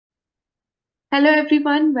Hello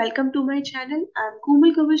everyone, welcome to my channel. I'm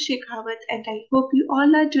Kanwar Shekhawat and I hope you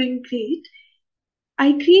all are doing great.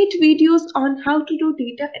 I create videos on how to do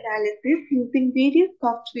data analysis using various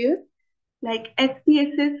softwares like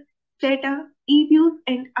SPSS, Data, EViews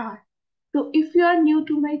and R. So if you are new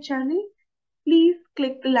to my channel, please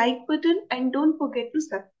click the like button and don't forget to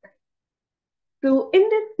subscribe. So in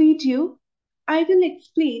this video, I will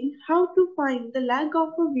explain how to find the lag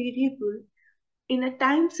of a variable in a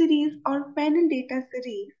time series or panel data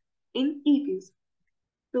series in EViews.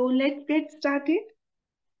 So let's get started.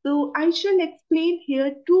 So I shall explain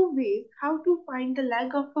here two ways how to find the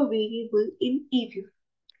lag of a variable in EViews.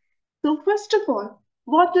 So first of all,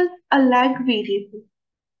 what is a lag variable?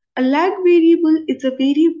 A lag variable is a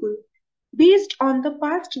variable based on the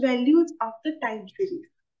past values of the time series.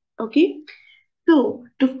 Okay. So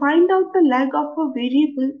to find out the lag of a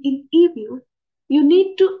variable in EViews, you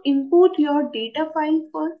need to import your data file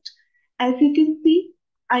first. As you can see,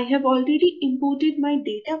 I have already imported my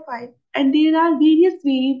data file and there are various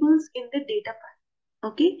variables in the data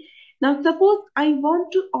file. Okay. Now suppose I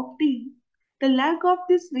want to obtain the lag of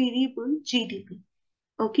this variable GDP.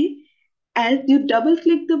 Okay. As you double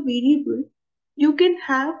click the variable, you can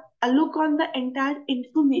have a look on the entire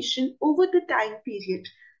information over the time period.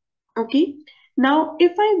 Okay. Now,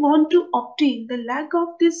 if I want to obtain the lag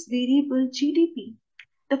of this variable GDP,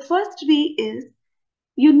 the first way is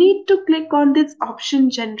you need to click on this option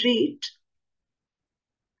generate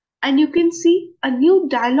and you can see a new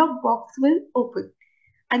dialog box will open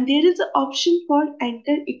and there is an option for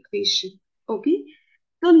enter equation. Okay.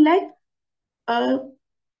 So let's uh,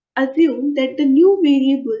 assume that the new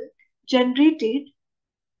variable generated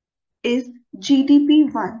is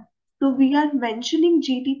GDP1. So we are mentioning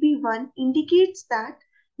GDP1 indicates that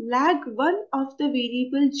lag 1 of the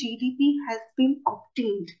variable GDP has been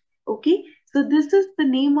obtained. Okay, so this is the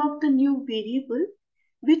name of the new variable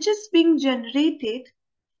which is being generated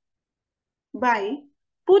by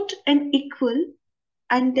put an equal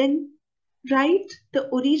and then write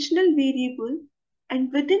the original variable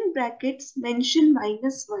and within brackets mention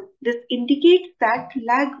 -1. This indicates that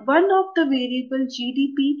lag 1 of the variable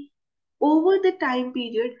GDP over the time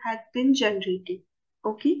period has been generated.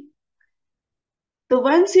 Okay. So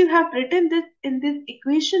once you have written this in this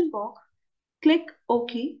equation box, click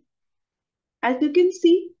OK. As you can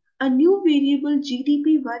see, a new variable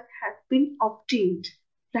GDP1 has been obtained.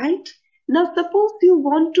 Right? Now suppose you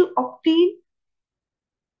want to obtain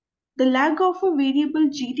the lag of a variable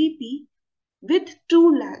GDP with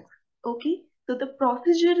two lags. Okay. So the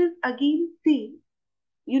procedure is again same.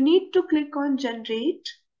 You need to click on generate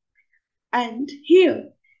and here.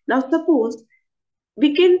 Now suppose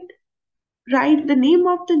we can write the name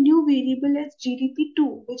of the new variable as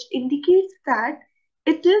GDP2, which indicates that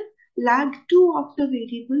it is lag 2 of the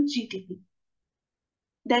variable GDP.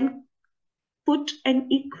 Then put an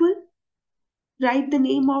equal, write the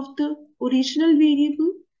name of the original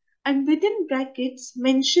variable and within brackets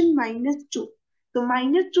mention -2. So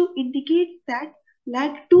 -2 indicates that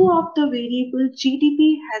lag 2 of the variable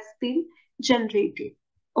GDP has been generated.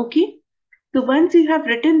 Okay. So once you have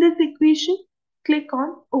written this equation, click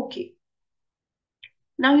on OK.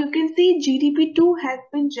 Now you can see GDP2 has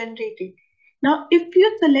been generated. Now if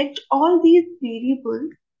you select all these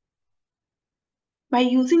variables by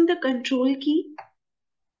using the control key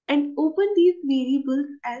and open these variables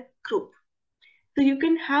as group. So you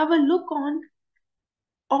can have a look on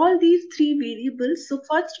all these three variables. So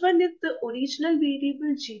first one is the original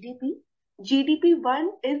variable GDP. GDP1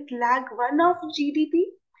 is lag 1 of GDP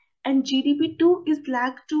and GDP2 is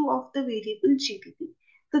lag 2 of the variable GDP.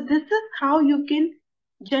 So this is how you can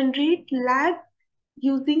generate lag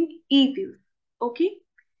using EViews. Okay.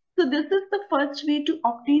 So this is the first way to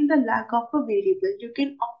obtain the lag of a variable. You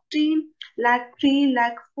can obtain lag 3,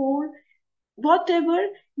 lag 4, whatever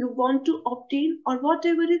you want to obtain or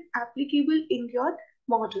whatever is applicable in your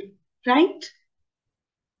model, right?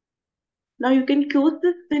 Now you can close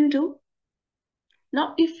this window.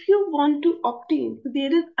 Now if you want to obtain, so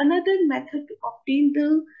there is another method to obtain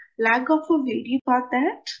the lag of a variable. For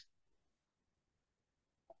that,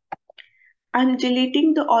 I'm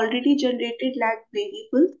deleting the already generated lag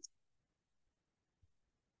variables.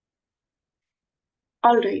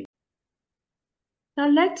 Alright. Now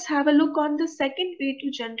let's have a look on the second way to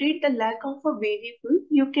generate the lag of a variable.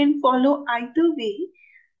 You can follow either way.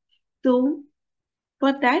 So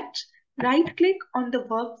for that, right click on the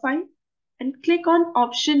work file and click on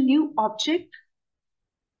option new object.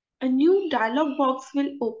 A new dialog box will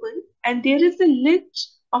open and there is a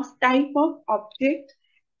list of type of object.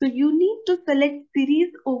 So you need to select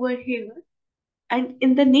series over here and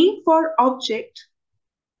in the name for object,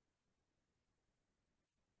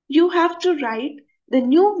 you have to write the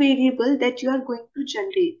new variable that you are going to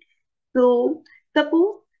generate. So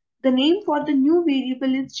suppose the name for the new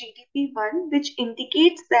variable is GDP1, which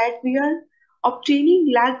indicates that we are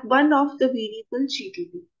obtaining lag1 of the variable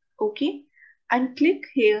GDP. Okay, and click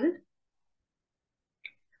here.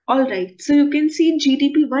 Alright, so you can see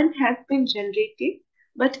GDP1 has been generated,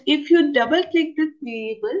 but if you double click this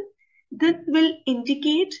variable, this will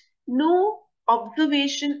indicate no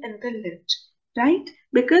observation in the list, right?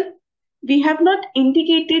 Because we have not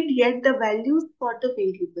indicated yet the values for the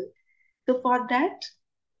variable. So for that,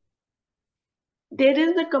 there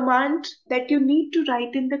is a command that you need to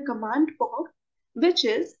write in the command box, which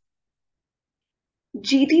is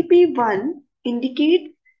GDP1 indicates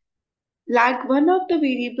lag1 of the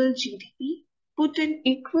variable GDP, put in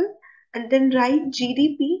equal, and then write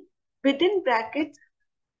GDP within brackets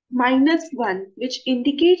 -1, which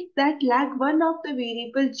indicates that lag1 of the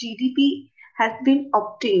variable GDP has been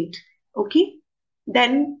obtained. Okay,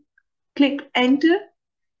 then click enter,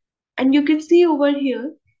 and you can see over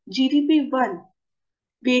here GDP1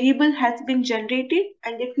 variable has been generated,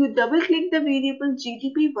 and if you double click the variable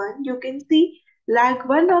GDP1, you can see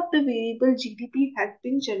lag1 of the variable GDP has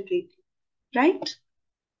been generated, right?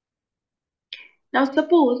 Now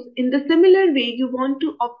suppose in the similar way you want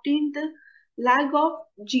to obtain the lag of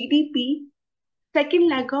GDP, second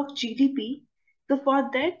lag of GDP. So for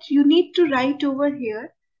that you need to write over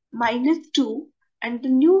here -2, and the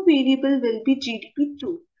new variable will be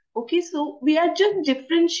GDP2. Okay, so we are just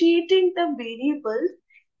differentiating the variables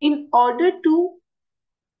in order to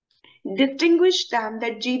distinguish them,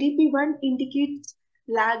 that GDP1 indicates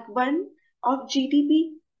lag 1 of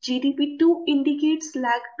GDP, GDP2 indicates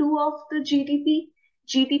lag 2 of the GDP,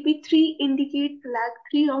 GDP3 indicates lag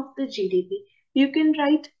 3 of the GDP. You can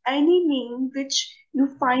write any name which you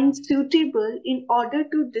find suitable in order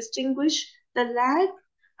to distinguish the lag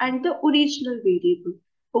and the original variable.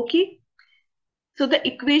 Okay. So the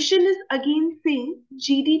equation is again same.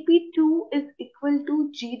 GDP2 is equal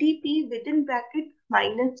to GDP within brackets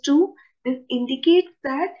 -2. This indicates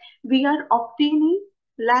that we are obtaining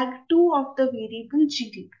lag2 of the variable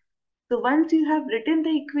GDP. So once you have written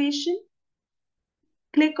the equation,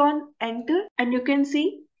 click on enter, and you can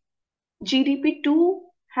see GDP2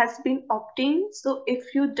 has been obtained. So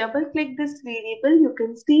if you double click this variable, you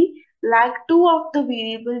can see lag2 of the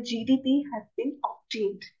variable GDP has been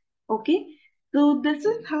obtained. Okay. So this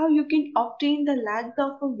is how you can obtain the lags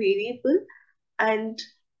of a variable, and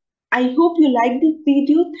I hope you like this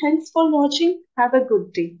video. Thanks for watching. Have a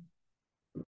good day.